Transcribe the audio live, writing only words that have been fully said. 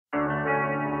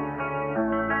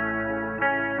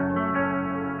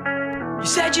You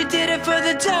said you did it for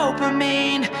the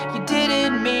dopamine. You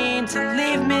didn't mean to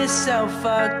leave me so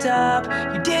fucked up.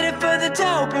 You did it for the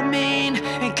dopamine.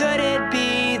 And could it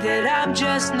be that I'm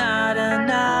just not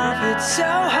enough? It's so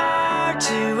hard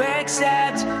to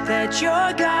accept that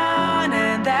you're gone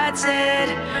and that's it.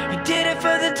 You did it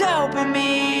for the dopamine,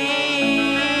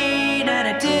 and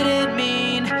it didn't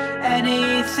mean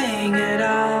anything at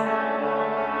all.